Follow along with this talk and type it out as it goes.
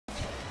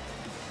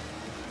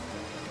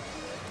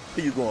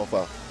Who you going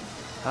for?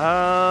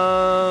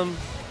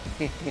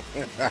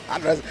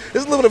 It's a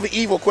little bit of an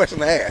evil question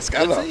to ask.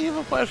 I know. It's an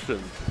evil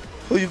question.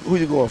 Who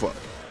you going for?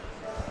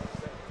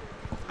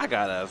 I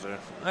got Azure.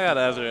 I got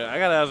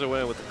Azure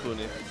winning with the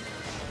Kuni.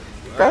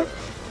 Okay.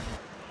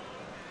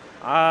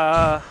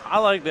 I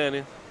like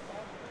Danny.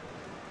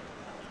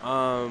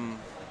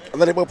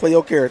 Let him play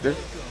your character.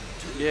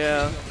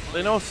 Yeah,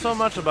 they know so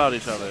much about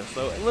each other,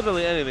 so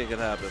literally anything can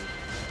happen.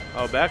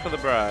 Oh, back to the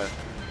bride.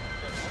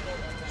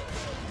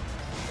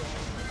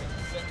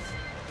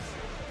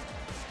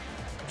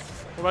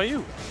 What about you?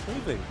 What do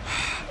you think?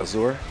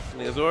 Azure.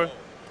 The Azure?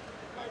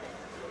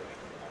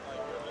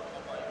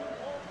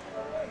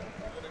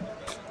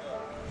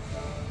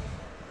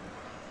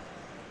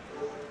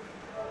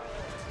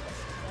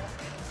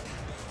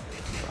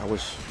 I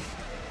wish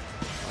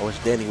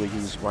Danny would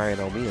use Ryan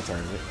on me in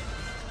tournament.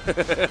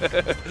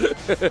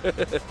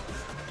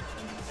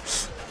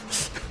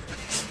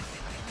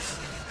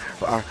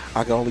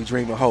 I can only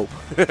dream of hope.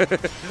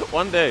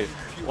 One day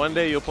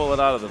you'll pull it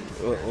out of them.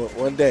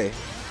 One day.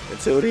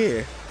 Until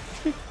then,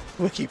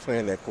 we'll keep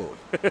playing that quote.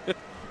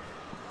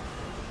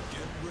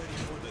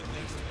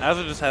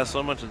 Azure just has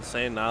so much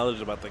insane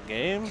knowledge about the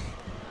game,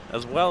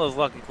 as well as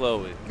Lucky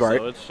Chloe. Right.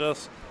 So it's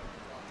just,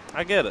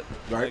 I get it.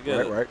 Right, I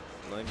get it.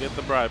 I get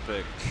the bride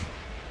pick.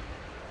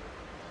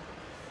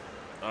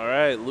 All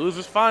right,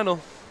 losers final.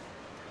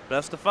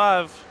 Best of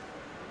 5.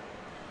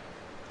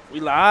 We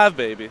live,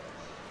 baby.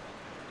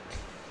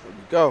 There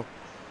we go.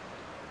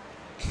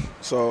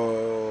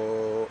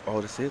 So,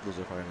 this is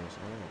loser finals.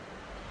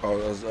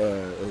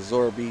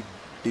 Azure beat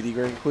DD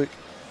Green quick?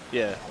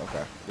 Yeah.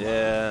 Okay.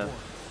 Yeah.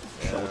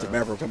 So with the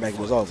Maverick come back, it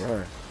was over,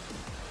 huh?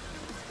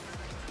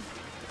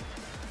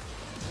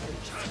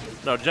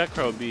 No, Jet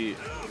Crow beat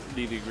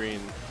DD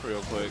Green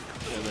real quick.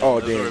 And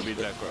then damn. Azure beat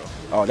Jet Crow.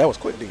 Oh, that was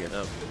quick, nigga.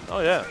 Yep.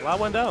 Oh, yeah. A lot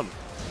went down.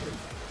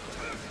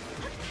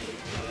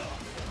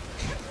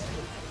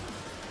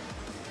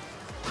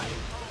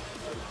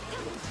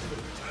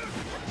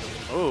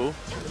 Oh,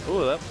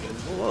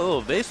 that's a little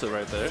evasive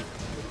right there.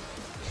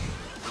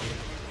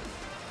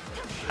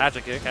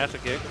 Hatchet kick.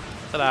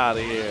 Get out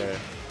of here.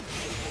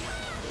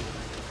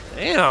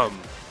 Damn.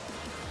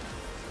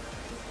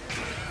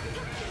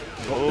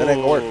 Oh, that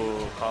ain't gonna work.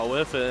 Call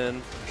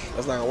whiffing.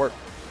 That's not gonna work.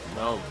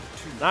 No,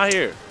 not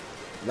here.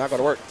 Not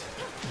gonna work.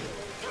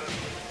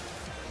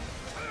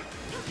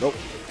 Nope.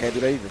 Can't do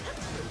that either.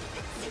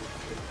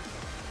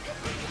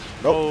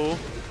 Nope. Oh,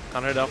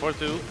 counter down for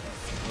 2.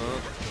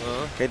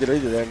 Can't do that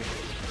either, then.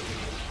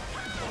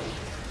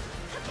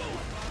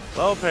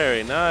 Low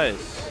parry,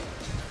 nice.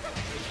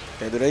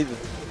 Can't do that either.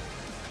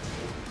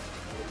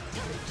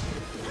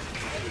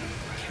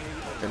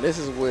 And this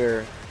is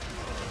where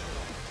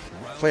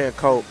playing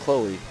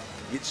Chloe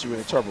gets you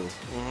into trouble.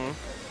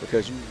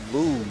 Because you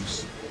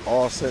lose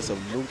all sense of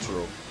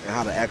neutral and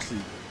how to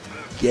actually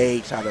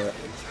gauge how to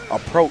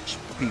approach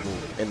people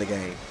in the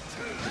game.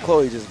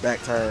 Chloe just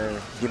back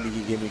turn, gimme.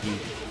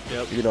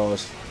 Yep. You know,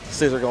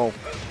 Scissor going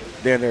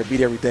down there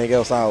beat everything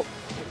else out.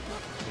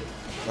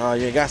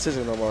 You ain't got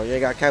Scissor no more. You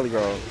ain't got Cali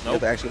Girl. You have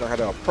to actually know how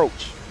to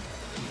approach.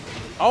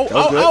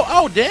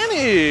 Oh,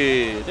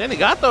 Danny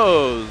got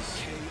those.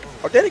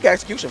 Oh, Danny got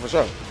execution for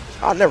sure.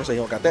 I'll never say he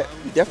don't got that.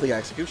 He definitely got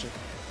execution.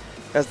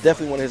 That's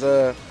definitely one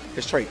of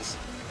his traits.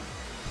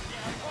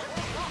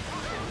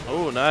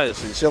 Oh, nice.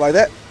 See shit like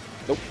that?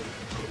 Nope.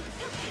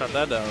 Shut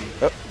that down.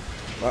 Yep.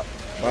 Bop.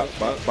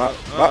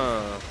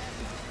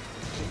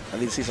 I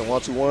need to see some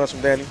 1-2-1s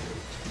from Danny.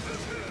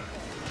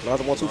 Not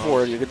the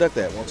 1-2-4. You can duck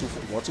that.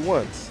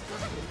 1-2-1s.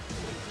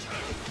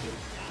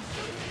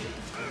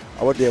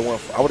 I would have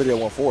did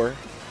 1-4.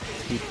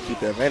 Keep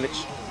the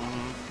advantage.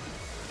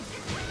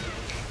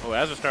 Oh,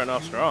 Azure starting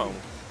off strong.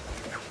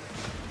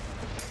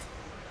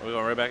 Are we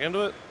going right back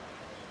into it?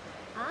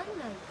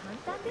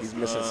 He's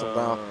missing some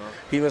down.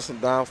 He missed some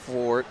down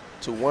forward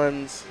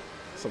 2-1s,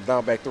 some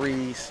down back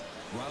 3s,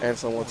 and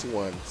some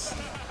 1-2-1s.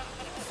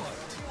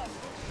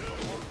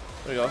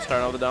 There we go.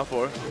 Starting off the down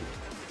 4.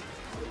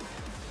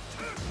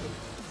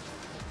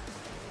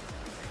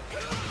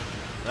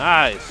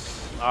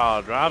 Nice.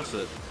 Oh, drops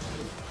it.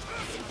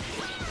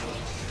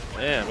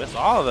 Damn, missed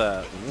all of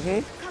that.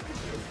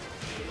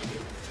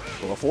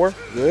 Going 4.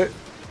 Good.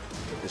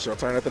 It's your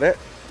turn after that.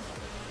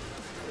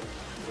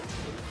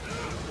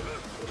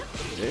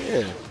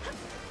 Yeah.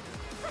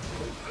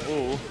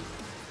 Ooh.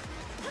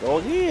 Go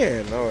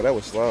again. No, that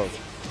was slow.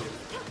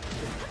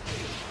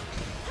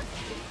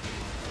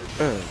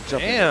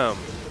 Damn.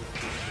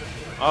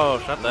 Oh,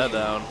 shut that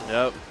down.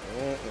 Yep.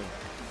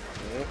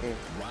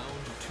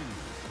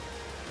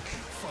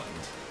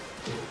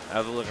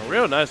 Azure looking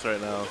real nice right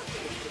now.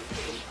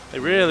 They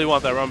really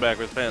want that run back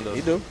with Pandas.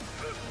 He do.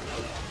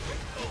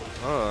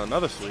 Oh,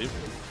 another sweep.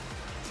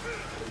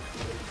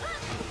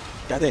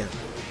 Goddamn.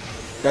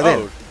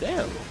 Oh,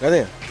 damn.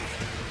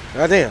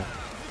 Goddamn.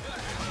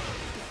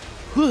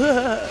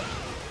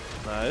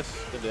 Nice.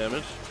 Good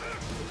damage.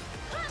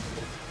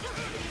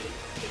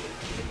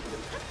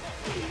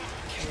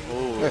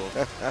 Oh.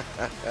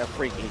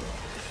 Freaky.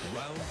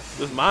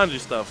 This Manji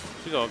stuff.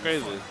 She going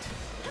crazy.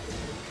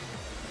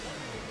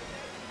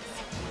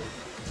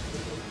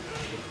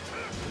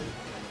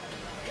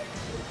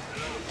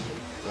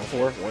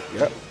 4.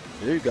 Yep.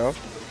 There you go.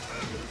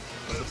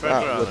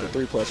 Stop with the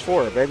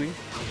 3+4, baby.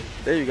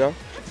 There you go.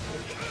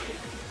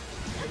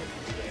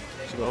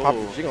 She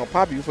gonna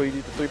pop you before you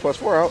get the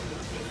 3+4 out.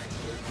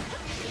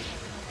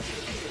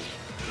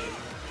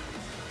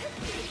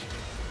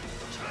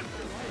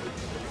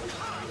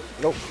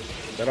 Nope,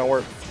 that don't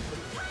work.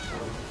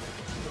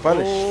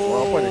 Punish.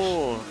 Wrong punish.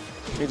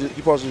 He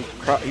supposed to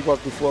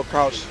do full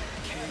crouch,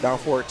 down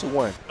forward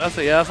 2-1. That's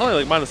it. Yeah, it's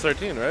only like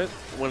 -13, right?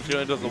 When she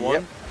only does the 1.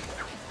 Yep.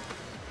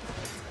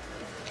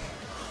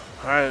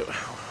 All right.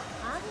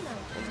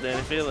 What's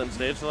Danny feeling?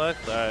 Stage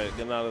select. All right,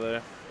 getting out of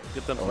there.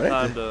 Get them some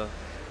time to.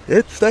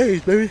 It's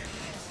stage, baby.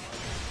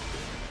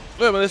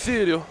 Wait, but I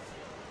see you.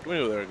 We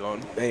knew they were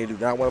going. They do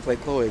not want to play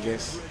Chloe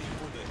against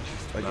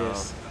Azure.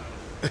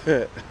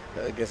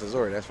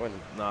 That's funny.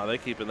 Nah, they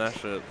keeping that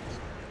shit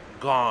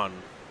gone.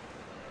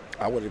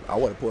 I would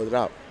have pulled it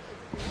out.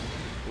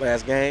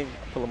 Last game,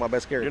 pulling my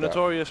best character. You're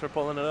notorious for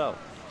pulling it out.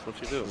 That's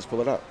what you do. Just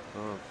pull it out.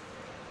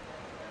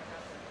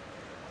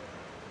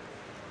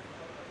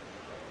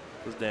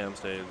 This damn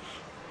stage.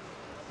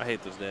 I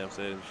hate this damn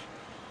stage.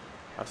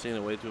 I've seen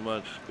it way too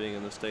much being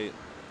in the state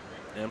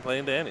and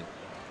playing Danny.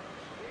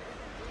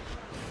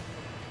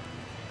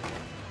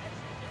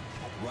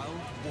 Round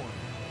 1.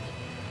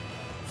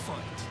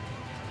 Fight.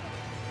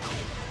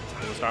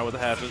 We'll start with the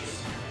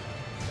hatchets.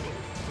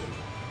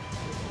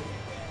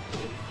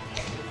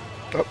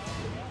 Up.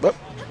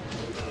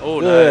 Oh,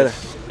 good.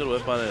 Nice. Good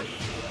whip punish.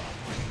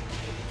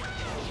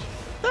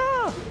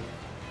 Ah.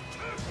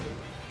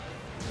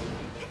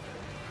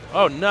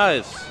 Oh,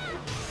 nice.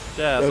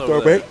 Yeah, that's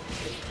over there.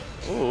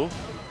 Ooh.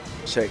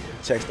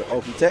 Checks the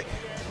Okie Tech.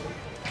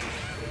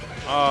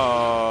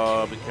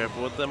 Oh, be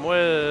careful with them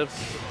whips.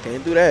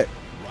 Can't do that.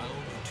 Round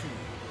 2.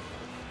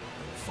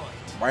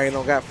 Fight. Brian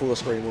don't got full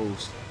screen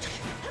moves.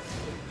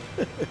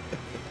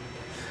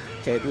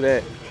 Can't do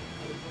that.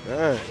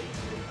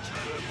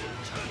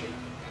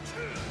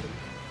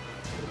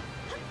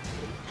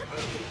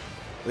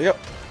 Yep.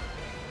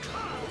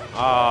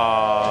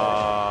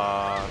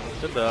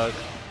 Good dog.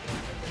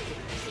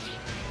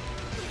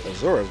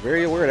 Azure is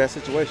very aware of that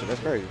situation.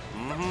 That's crazy.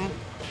 Mm-hmm.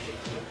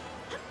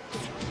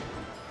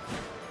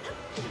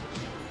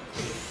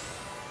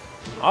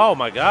 Oh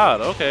my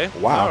God. Okay.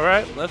 Wow. All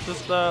right. Let's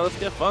just let's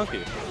get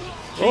funky.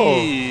 Oh.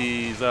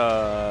 Jesus.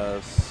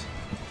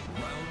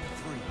 Round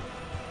 3.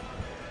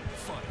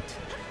 Fight.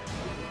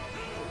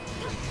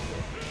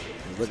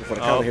 He's looking for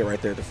the counter hit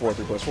right there. The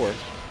 3+4.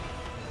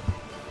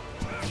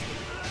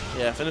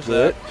 Yeah. Finish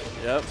Good.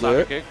 that. Yep.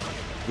 Soccer kick.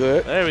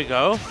 Good. There we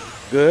go.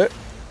 Good.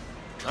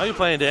 How you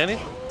playing, Danny?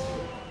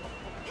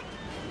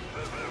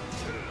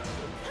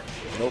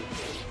 Nope.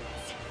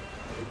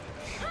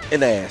 In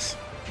the ass.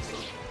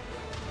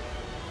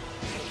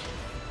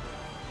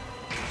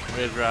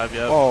 Ready to drive,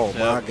 yep. Oh, yep.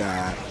 my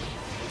God.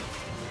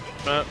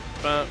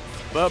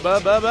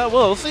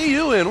 We'll see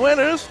you in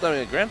winners. I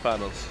mean, grand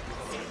finals.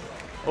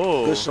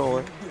 Oh. Good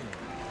showing.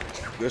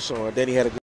 Good showing. Then he had a good